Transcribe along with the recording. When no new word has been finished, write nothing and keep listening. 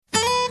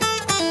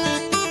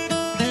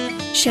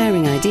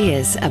sharing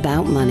ideas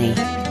about money.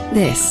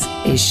 This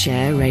is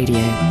Share Radio.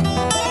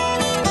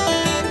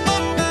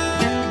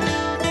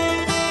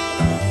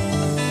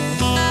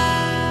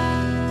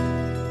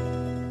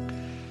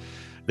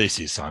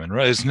 This is Simon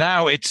Rose.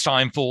 Now it's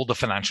time for the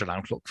financial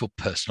outlook for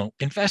personal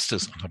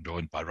investors. I'm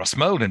joined by Russ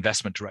Mould,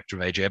 Investment Director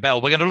of AJ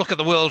Bell. We're going to look at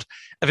the world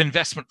of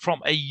investment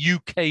from a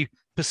UK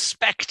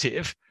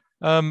perspective.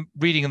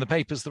 Reading in the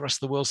papers, the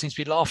rest of the world seems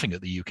to be laughing at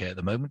the UK at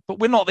the moment, but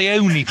we're not the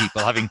only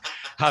people having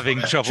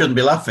trouble. Shouldn't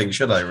be laughing,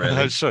 should I,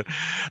 really?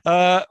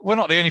 We're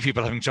not the only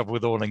people having trouble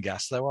with oil and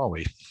gas, though, are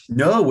we?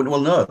 No,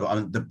 well, no. I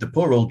mean, the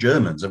poor old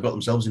Germans have got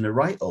themselves in the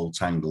right old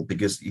tangle,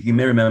 because if you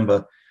may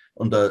remember,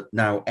 under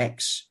now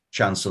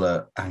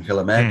ex-Chancellor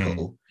Angela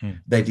Merkel,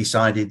 they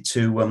decided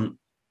to,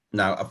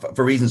 now,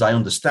 for reasons I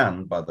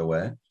understand, by the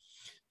way,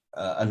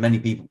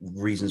 and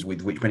reasons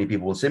with which many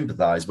people will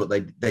sympathise, but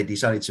they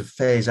decided to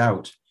phase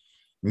out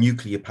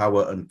nuclear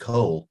power and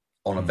coal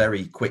on a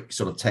very quick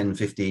sort of 10,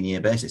 15-year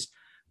basis.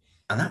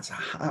 And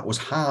that was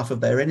half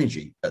of their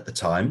energy at the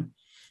time.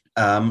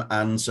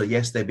 And so,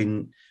 yes, they've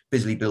been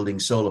busily building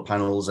solar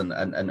panels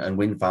and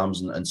wind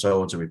farms and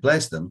so on to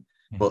replace them.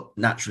 But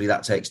naturally,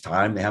 that takes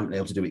time. They haven't been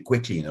able to do it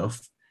quickly enough.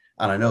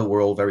 And I know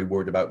we're all very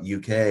worried about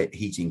UK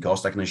heating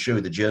costs. I can assure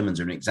you the Germans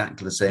are in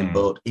exactly the same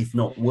boat, if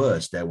not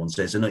worse, dare one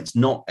say. So no, it's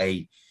not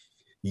a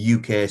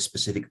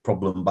UK-specific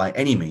problem by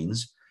any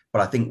means.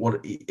 But I think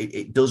what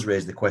it does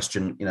raise the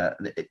question,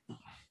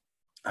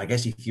 I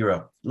guess if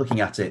you're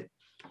looking at it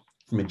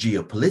from a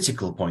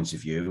geopolitical point of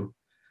view,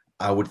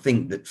 I would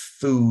think that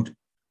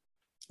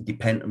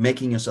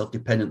making yourself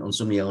dependent on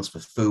somebody else for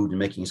food and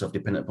making yourself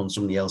dependent upon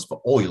somebody else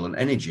for oil and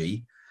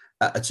energy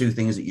are two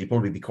things that you'd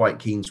probably be quite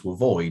keen to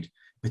avoid,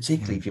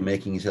 particularly if you're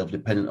making yourself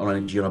dependent on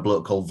energy on a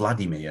bloke called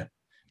Vladimir,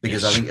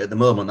 because I think at the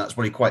moment that's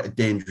probably quite a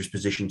dangerous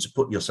position to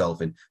put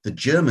yourself in. The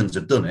Germans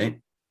have done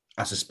it.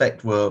 I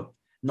suspect were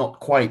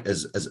not quite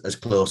as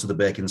close to the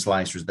bacon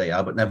slicer as they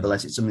are, but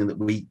nevertheless, it's something that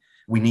we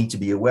need to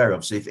be aware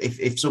of. So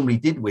if somebody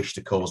did wish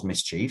to cause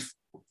mischief,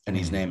 and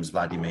his name is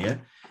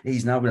Vladimir,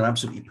 he's now got an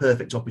absolutely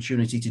perfect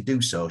opportunity to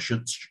do so,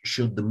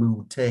 should the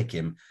mood take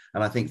him.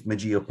 And I think from a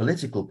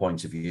geopolitical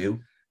point of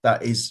view,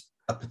 that is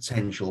a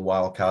potential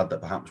wild card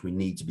that perhaps we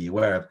need to be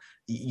aware of.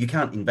 You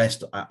can't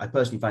invest. I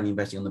personally find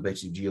investing on the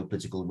basis of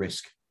geopolitical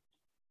risk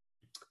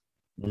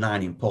nigh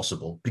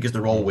impossible, because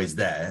they're always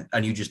there,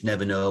 and you just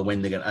never know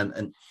when they're going.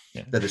 And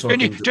they're the sort of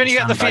things. Don't you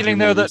get the feeling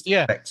though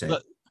that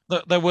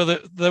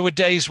there were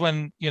days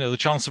when the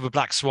chance of a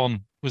black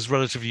swan was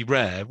relatively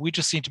rare? We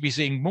just seem to be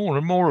seeing more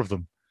and more of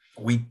them.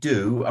 We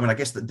do. I mean, I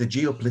guess the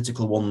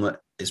geopolitical one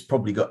that has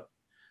probably got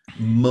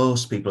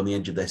most people on the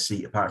edge of their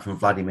seat, apart from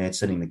Vladimir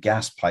sending the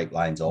gas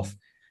pipelines off,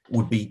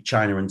 would be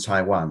China and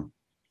Taiwan,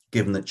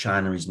 given that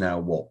China is now,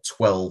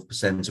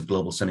 12% of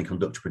global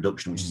semiconductor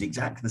production, which is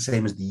exactly the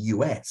same as the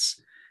US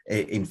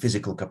in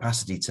physical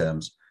capacity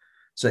terms.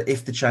 So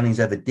if the Chinese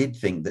ever did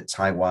think that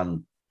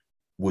Taiwan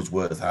was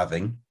worth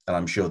having, and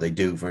I'm sure they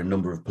do for a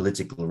number of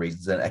political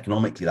reasons, and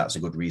economically that's a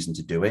good reason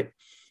to do it.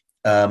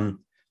 And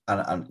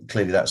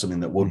clearly that's something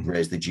that would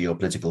raise the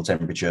geopolitical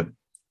temperature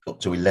up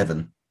to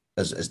 11,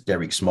 as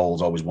Derek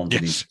Smalls always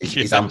wanted,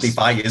 his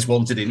amplifiers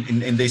wanted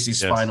in this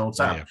his final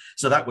tap. Yeah.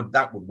 So that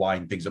would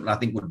wind things up, and I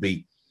think would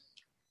be,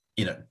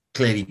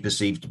 clearly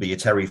perceived to be a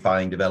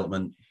terrifying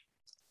development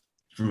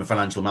from a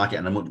financial market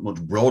and a much, much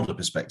broader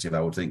perspective,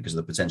 I would think, because of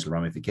the potential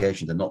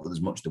ramifications, and not that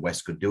there's much the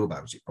West could do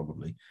about it,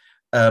 probably.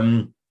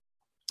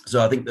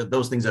 So I think that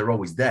those things are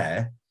always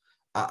there.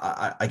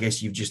 I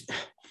guess you've just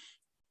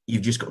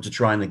got to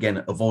try and,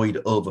 again,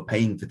 avoid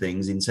overpaying for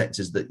things in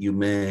sectors that you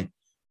may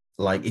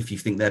like, if you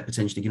think they're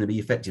potentially going to be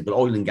affected. But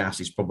oil and gas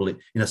is probably,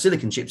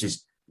 silicon chips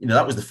is,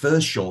 that was the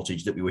first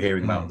shortage that we were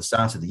hearing about at the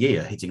start of the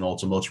year, hitting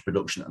automotive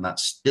production, and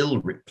that's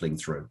still rippling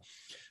through.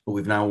 But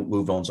we've now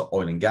moved on to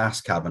oil and gas,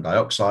 carbon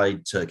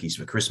dioxide, turkeys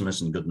for Christmas,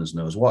 and goodness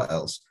knows what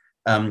else.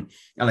 And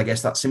I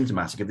guess that's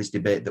symptomatic of this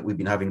debate that we've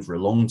been having for a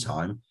long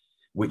time,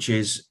 which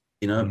is,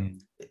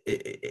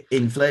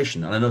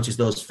 inflation. And I noticed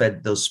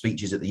those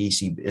speeches at the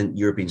ECB,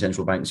 European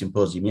Central Bank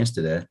Symposium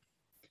yesterday.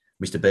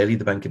 Mr. Bailey,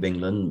 the Bank of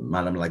England,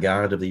 Madame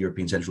Lagarde of the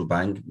European Central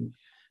Bank,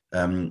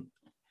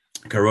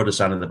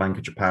 Kuroda-san of the Bank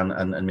of Japan,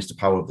 and Mr.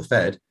 Powell of the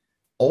Fed,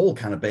 all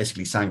kind of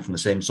basically sang from the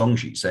same song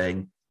sheet,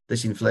 saying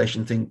this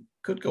inflation thing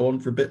could go on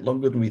for a bit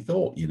longer than we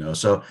thought,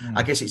 So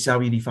I guess it's how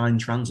you define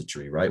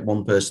transitory, right?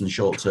 One person's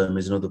short term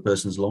is another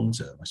person's long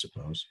term, I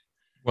suppose.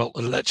 Well,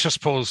 let's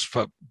just pause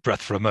for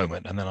breath for a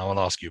moment, and then I will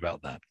ask you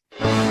about that.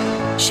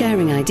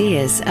 Sharing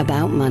ideas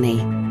about money.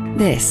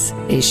 This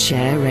is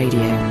Share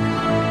Radio.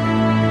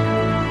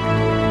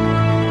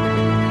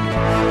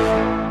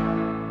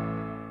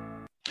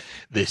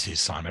 This is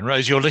Simon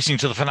Rose. You're listening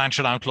to the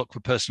Financial Outlook for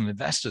Personal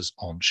Investors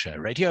on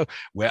Share Radio,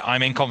 where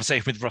I'm in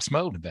conversation with Russ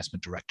Mould,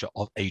 Investment Director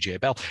of AJ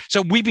Bell.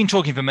 So we've been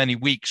talking for many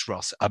weeks,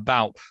 Russ,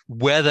 about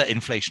whether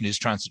inflation is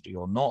transitory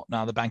or not.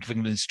 Now, the Bank of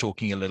England is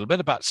talking a little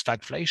bit about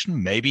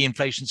stagflation. Maybe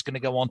inflation's going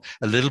to go on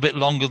a little bit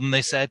longer than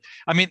they said.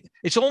 I mean,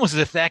 it's almost as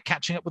if they're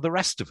catching up with the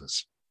rest of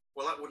us.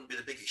 Well, that wouldn't be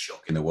the biggest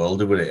shock in the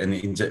world, would it? And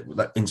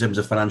in terms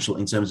of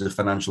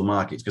financial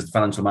markets, because the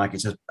financial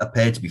markets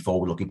appear to be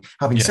forward-looking.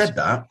 Having said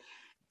that,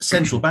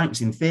 central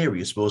banks, in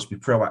theory, are supposed to be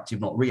proactive,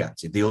 not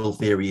reactive. The old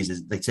theory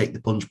is they take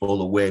the punch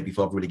bowl away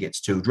before everybody gets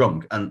too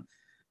drunk, and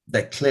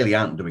they clearly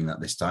aren't doing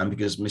that this time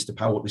because Mr.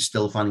 Powell is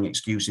still finding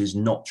excuses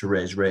not to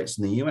raise rates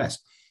in the US.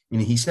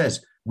 And he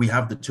says we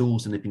have the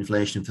tools to nip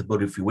inflation for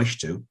Bud if we wish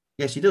to.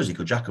 Yes, he does. He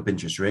could jack up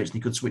interest rates and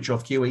he could switch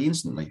off QE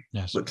instantly.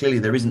 Yes. But clearly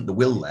there isn't the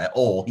will there,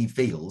 or he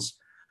feels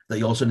that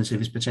the alternative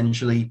is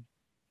potentially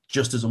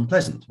just as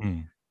unpleasant.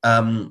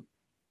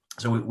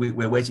 So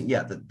we're waiting.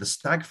 Yeah, the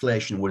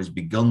stagflation has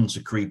begun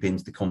to creep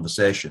into the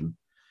conversation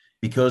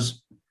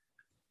because,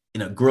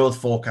 growth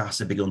forecasts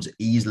have begun to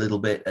ease a little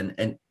bit.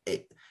 And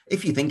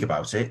if you think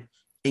about it,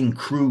 in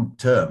crude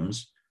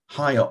terms,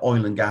 higher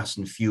oil and gas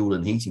and fuel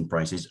and heating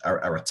prices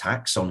are a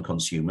tax on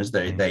consumers.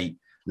 They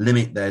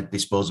limit their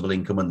disposable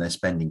income and their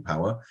spending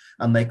power,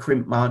 and they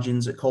crimp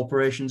margins at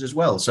corporations as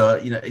well. So,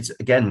 it's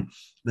again,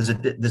 there's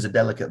a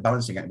delicate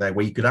balancing act there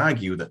where you could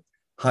argue that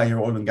higher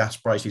oil and gas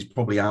prices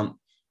probably aren't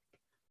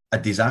a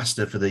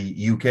disaster for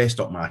the UK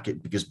stock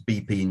market because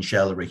BP and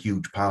Shell are a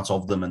huge part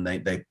of them, and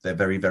they're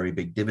very, very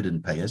big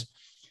dividend payers.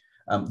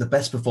 The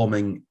best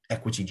performing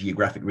equity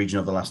geographic region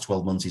of the last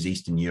 12 months is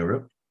Eastern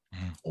Europe.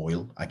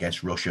 Oil, I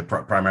guess, Russia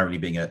primarily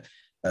being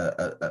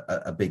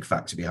a big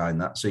factor behind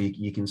that. So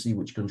you can see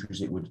which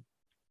countries it would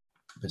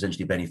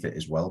potentially benefit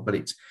as well.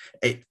 But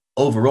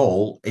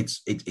overall,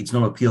 it's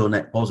not a pure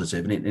net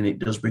positive, and it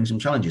does bring some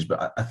challenges.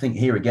 But I think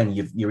here again,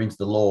 you're into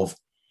the law of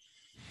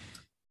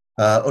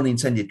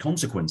unintended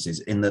consequences,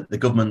 in that the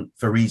government,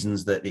 for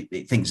reasons that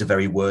it thinks are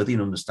very worthy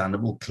and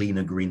understandable,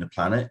 cleaner, greener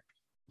planet,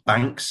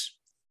 banks,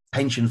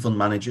 pension fund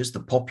managers,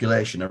 the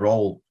population are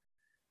all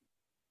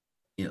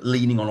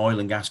leaning on oil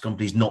and gas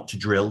companies not to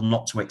drill,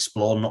 not to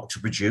explore, not to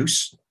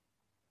produce.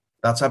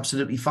 That's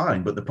absolutely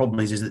fine. But the problem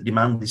is that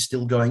demand is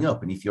still going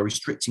up. And if you're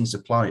restricting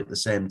supply at the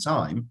same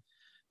time,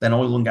 then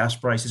oil and gas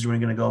prices are only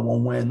going to go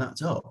one way, and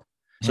that's up.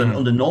 So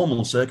under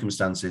normal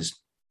circumstances,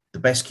 the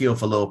best cure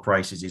for low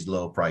prices is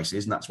low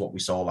prices. And that's what we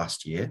saw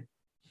last year.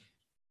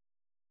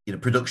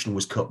 Production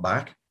was cut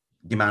back.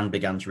 Demand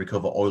began to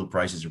recover. Oil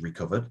prices have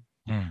recovered.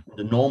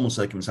 Under normal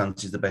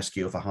circumstances, the best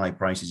cure for high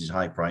prices is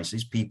high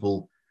prices.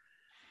 People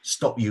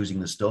stop using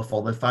the stuff,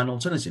 or they find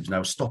alternatives.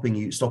 Now, stopping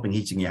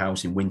heating your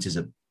house in winter is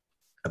a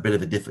bit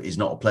of is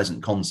not a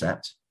pleasant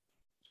concept.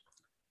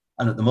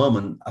 And at the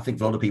moment, I think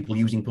for a lot of people,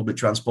 using public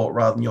transport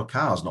rather than your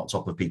car is not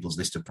top of people's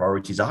list of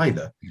priorities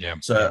either. Yeah.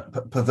 So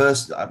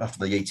perverse, after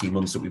the 18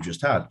 months that we've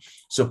just had,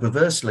 so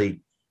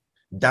perversely,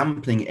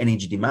 dampening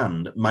energy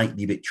demand might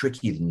be a bit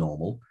trickier than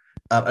normal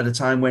at a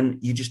time when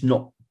you're just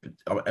not.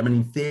 I mean,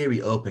 in theory,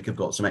 OPEC have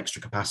got some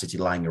extra capacity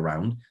lying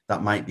around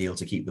that might be able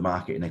to keep the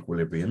market in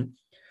equilibrium.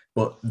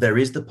 But there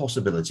is the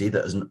possibility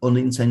that as an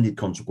unintended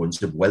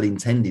consequence of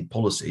well-intended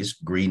policies,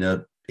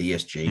 greener,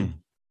 ESG,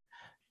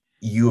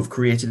 you have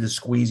created a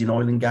squeeze in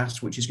oil and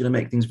gas, which is going to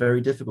make things very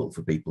difficult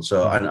for people.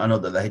 So I know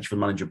that the hedge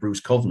fund manager,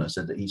 Bruce Kovner,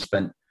 said that he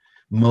spent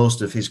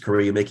most of his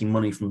career making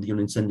money from the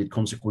unintended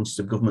consequences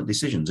of government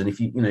decisions. And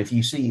if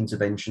you see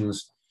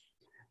interventions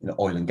in the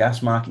oil and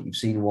gas market, you've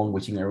seen one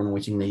wittingly or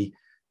unwittingly,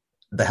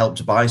 the Help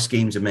to Buy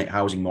scheme to make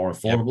housing more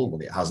affordable.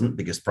 Well, it hasn't,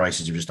 because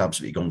prices have just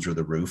absolutely gone through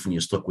the roof, and you're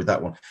stuck with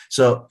that one.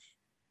 So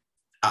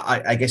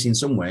I guess in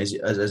some ways,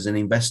 as an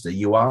investor,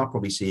 you are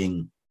probably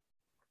seeing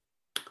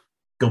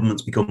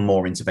governments become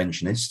more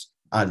interventionist,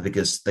 either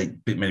because they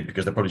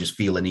probably just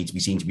feel they need to be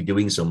seen to be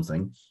doing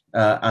something,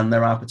 and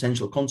there are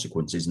potential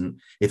consequences. And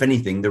if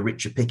anything, the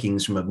richer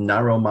pickings from a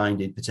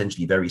narrow-minded,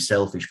 potentially very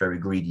selfish, very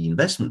greedy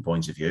investment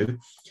point of view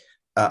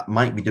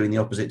might be doing the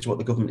opposite to what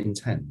the government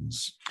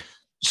intends.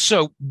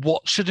 So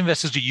what should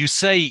investors do? You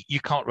say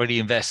you can't really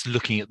invest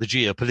looking at the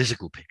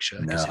geopolitical picture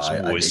because it's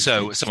always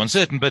so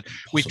uncertain. But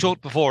we've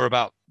talked before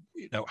about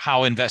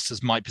how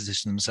investors might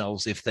position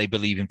themselves if they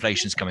believe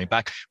inflation is coming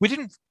back. We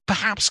didn't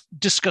perhaps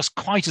discuss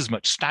quite as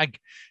much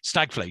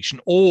stagflation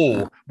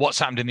or what's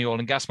happened in the oil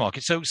and gas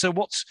market. So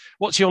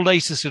what's your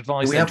latest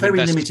advice? We have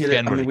very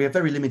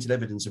limited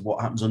evidence of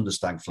what happens under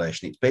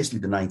stagflation. It's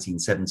basically the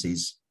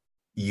 1970s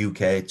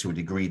UK, to a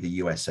degree the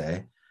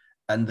USA.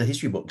 And the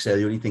history books say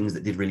the only things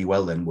that did really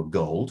well then were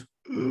gold,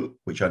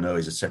 which I know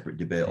is a separate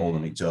debate all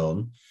on its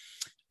own.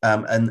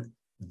 And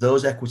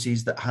those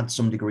equities that had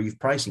some degree of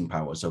pricing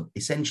power. So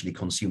essentially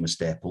consumer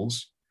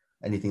staples,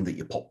 anything that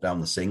you pop down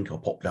the sink or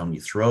pop down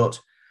your throat.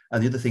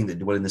 And the other thing that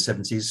did well in the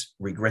 70s,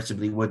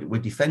 regrettably, were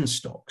defense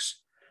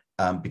stocks,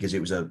 because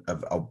it was a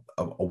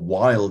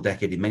wild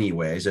decade in many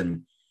ways.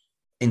 And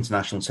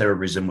international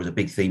terrorism was a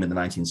big theme in the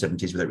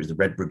 1970s, whether it was the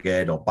Red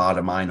Brigade or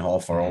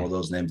Baader-Meinhof or all of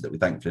those names that we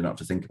thankfully don't have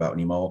to think about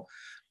anymore.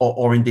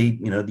 Or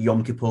indeed, the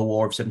Yom Kippur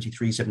War of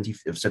 73,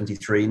 tensions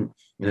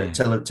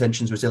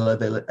were still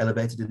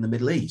elevated in the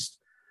Middle East.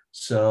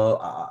 So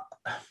I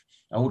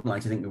wouldn't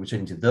like to think we're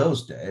returning to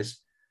those days,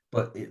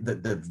 but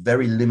the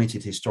very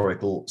limited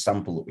historical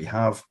sample that we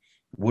have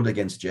would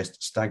again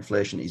suggest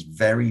stagflation is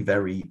very,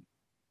 very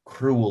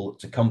cruel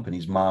to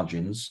companies'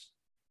 margins,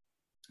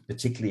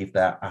 particularly if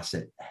they're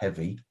asset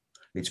heavy.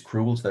 It's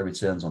cruel to their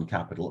returns on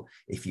capital.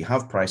 If you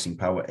have pricing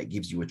power, it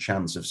gives you a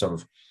chance of sort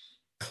of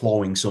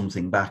clawing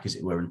something back, as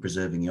it were, and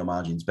preserving your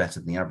margins better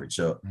than the average.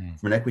 So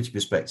from an equity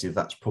perspective,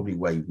 that's probably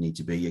where you need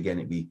to be. Again,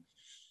 it'd be,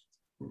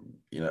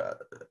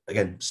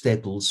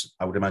 Staples,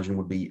 I would imagine,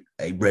 would be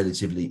a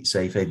relatively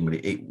safe haven,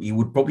 but you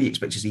would probably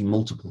expect to see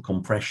multiple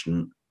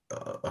compression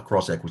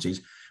across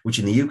equities, which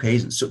in the UK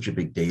isn't such a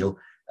big deal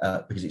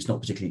because it's not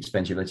particularly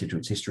expensive relative to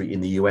its history.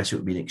 In the US, it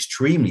would be an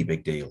extremely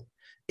big deal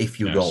if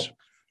you got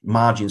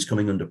margins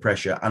coming under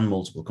pressure and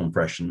multiple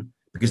compression,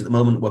 because at the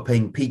moment we're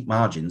paying peak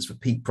margins for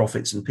peak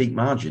profits and peak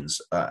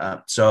margins.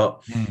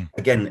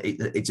 Again,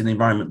 it's an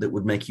environment that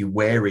would make you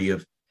wary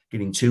of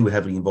getting too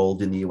heavily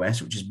involved in the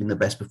US, which has been the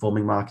best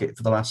performing market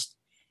for the last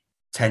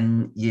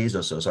 10 years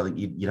or so. So I think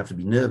you'd have to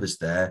be nervous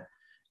there.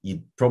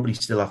 You'd probably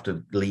still have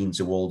to lean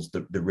towards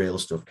the real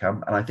stuff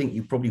camp. And I think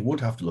you probably would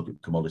have to look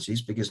at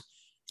commodities because,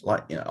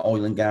 like,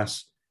 oil and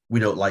gas, we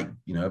don't like,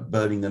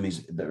 burning them.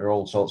 There are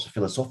all sorts of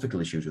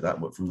philosophical issues with that.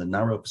 But from the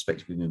narrow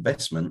perspective of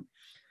investment,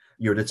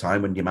 you're at a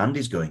time when demand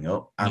is going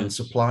up and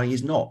supply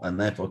is not. And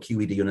therefore,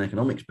 QED on an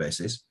economics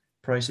basis,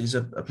 prices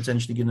are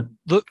potentially going to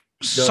look.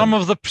 Some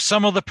of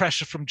the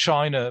pressure from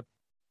China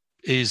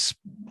is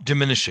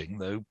diminishing,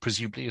 though,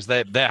 presumably, as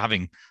they're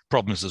having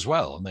problems as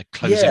well, and they're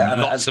closing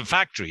lots of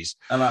factories.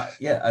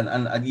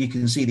 And you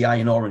can see the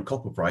iron ore and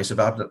copper price have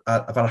had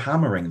a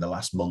hammering the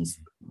last month.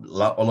 A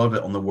lot of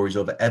it on the worries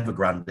over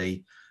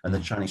Evergrande and the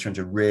Chinese trying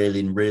to reel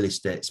in real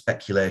estate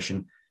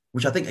speculation,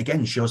 which I think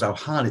again shows how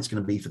hard it's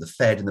going to be for the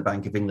Fed and the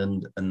Bank of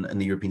England and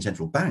the European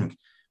Central Bank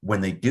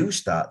when they do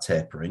start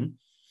tapering.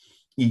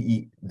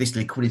 This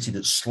liquidity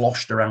that's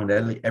sloshed around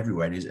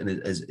everywhere and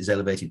is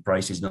elevated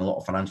prices and a lot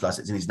of financial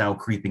assets and is now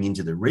creeping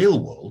into the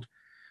real world.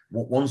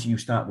 Once you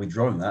start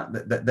withdrawing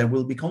that there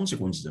will be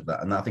consequences of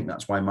that. And I think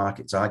that's why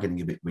markets are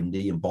getting a bit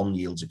windy and bond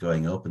yields are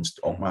going up and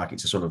stock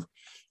markets are sort of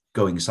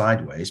going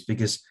sideways,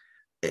 because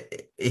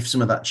if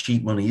some of that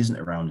cheap money isn't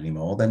around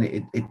anymore,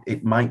 then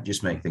it might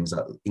just make things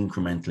that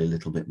incrementally a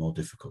little bit more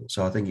difficult.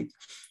 So I think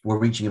we're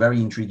reaching a very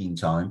intriguing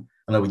time.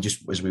 I know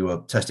as we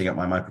were testing out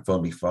my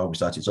microphone before we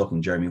started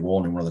talking, Jeremy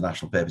Warner in one of the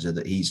national papers said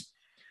that he's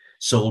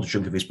sold a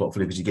chunk of his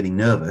portfolio because he's getting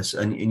nervous.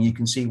 And you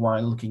can see why,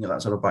 looking at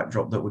that sort of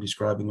backdrop that we're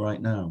describing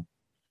right now.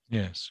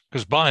 Yes,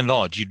 because by and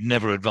large, you'd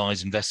never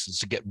advise investors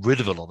to get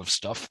rid of a lot of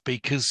stuff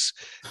because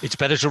it's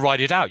better to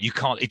ride it out. You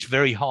can't, it's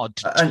very hard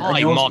to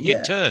time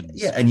market turns.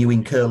 Yeah, and you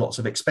incur lots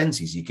of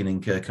expenses. You can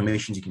incur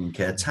commissions, you can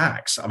incur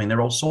tax. I mean, there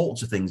are all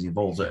sorts of things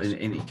involved.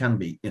 And it can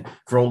be,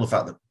 for all the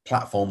fact that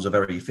platforms are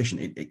very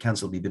efficient, it can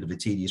still be a bit of a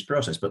tedious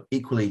process. But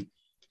equally,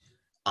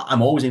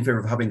 I'm always in favor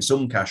of having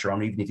some cash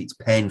around, even if it's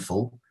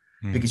painful,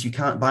 because you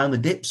can't buy on the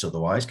dips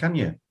otherwise, can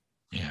you?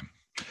 Yeah.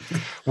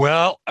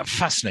 Well,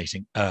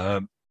 fascinating.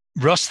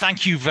 Russ,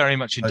 thank you very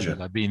much indeed.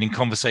 Pleasure. I've been in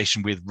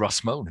conversation with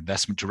Russ Mould,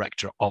 Investment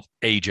Director of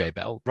AJ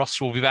Bell.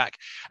 Russ will be back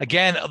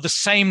again at the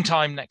same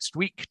time next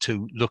week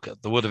to look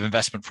at the world of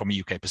investment from a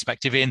UK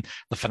perspective in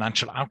the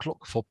Financial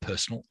Outlook for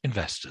Personal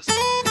Investors.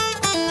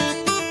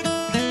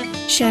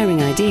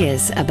 Sharing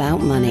ideas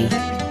about money.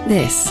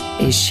 This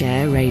is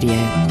Share Radio.